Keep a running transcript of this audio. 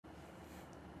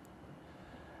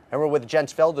And we're with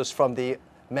Jens Feldthus from the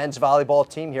men's volleyball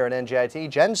team here at NJIT.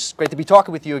 Jens, great to be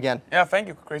talking with you again. Yeah, thank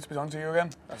you. Great to be talking to you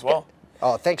again as well.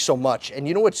 Oh, thanks so much. And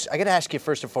you know what's, I got to ask you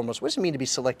first and foremost, what does it mean to be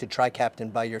selected tri-captain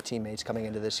by your teammates coming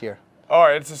into this year? Oh,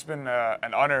 it's just been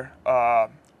an honor.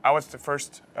 I was the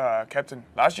first captain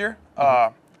last year.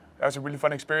 That was a really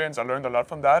fun experience. I learned a lot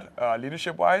from that,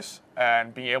 leadership-wise,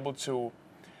 and being able to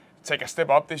take a step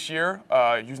up this year,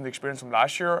 using the experience from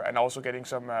last year, and also getting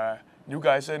some new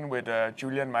guys in with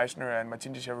Julian Meissner and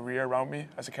Martin Chavarria around me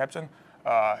as a captain.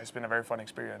 It's been a very fun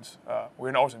experience. We're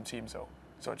an awesome team, so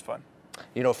it's fun.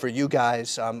 You know, for you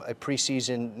guys, a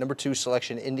preseason #2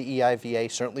 selection into EIVA,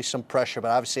 certainly some pressure, but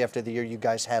obviously after the year you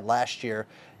guys had last year,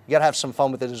 you got to have some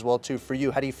fun with it as well, too. For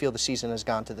you, how do you feel the season has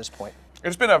gone to this point?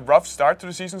 It's been a rough start to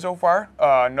the season so far.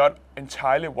 Not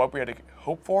entirely what we had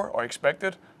hoped for or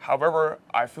expected. However,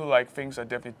 I feel like things are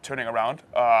definitely turning around.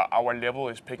 Our level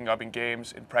is picking up in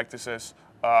games, in practices.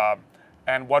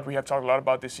 And what we have talked a lot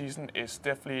about this season is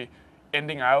definitely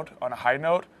ending out on a high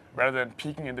note rather than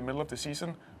peaking in the middle of the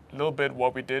season. A little bit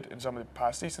what we did in some of the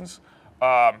past seasons.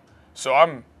 So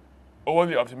I'm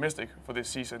overly optimistic for this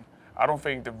season. I don't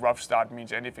think the rough start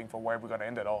means anything for where we're going to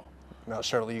end at all. No,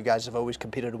 certainly you guys have always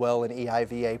competed well in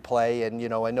EIVA play, and you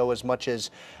know, I know as much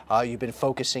as you've been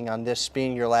focusing on this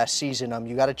being your last season,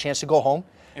 you got a chance to go home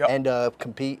and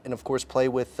compete and of course play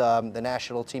with the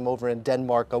national team over in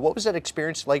Denmark. What was that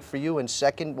experience like for you? And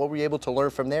second, what were you able to learn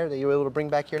from there that you were able to bring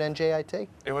back here at NJIT?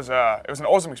 It was an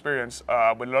awesome experience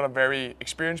with a lot of very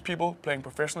experienced people playing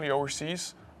professionally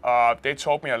overseas. They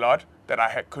taught me a lot that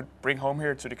I could bring home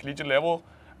here to the collegiate level.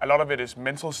 A lot of it is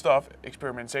mental stuff,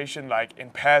 experimentation, like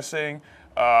in passing,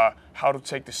 how to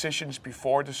take decisions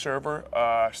before the server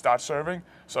starts serving.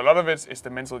 So a lot of it is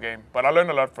the mental game. But I learned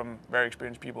a lot from very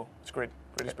experienced people. It's great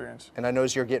experience. And I know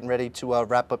as you're getting ready to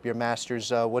wrap up your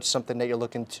Masters, what's something that you're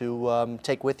looking to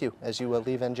take with you as you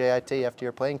leave NJIT after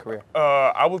your playing career?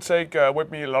 I will take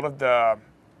with me a lot of the,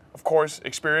 of course,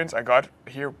 experience I got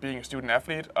here being a student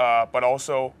athlete, but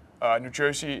also New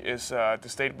Jersey is the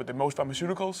state with the most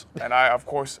pharmaceuticals, and I, of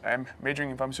course, am majoring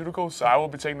in pharmaceuticals, so I will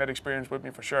be taking that experience with me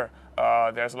for sure.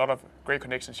 There's a lot of great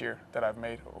connections here that I've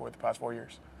made over the past 4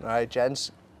 years. All right,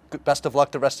 Jens, best of luck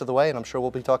the rest of the way, and I'm sure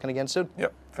we'll be talking again soon.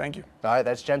 Yep, thank you. All right,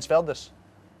 that's Jens Feldthus.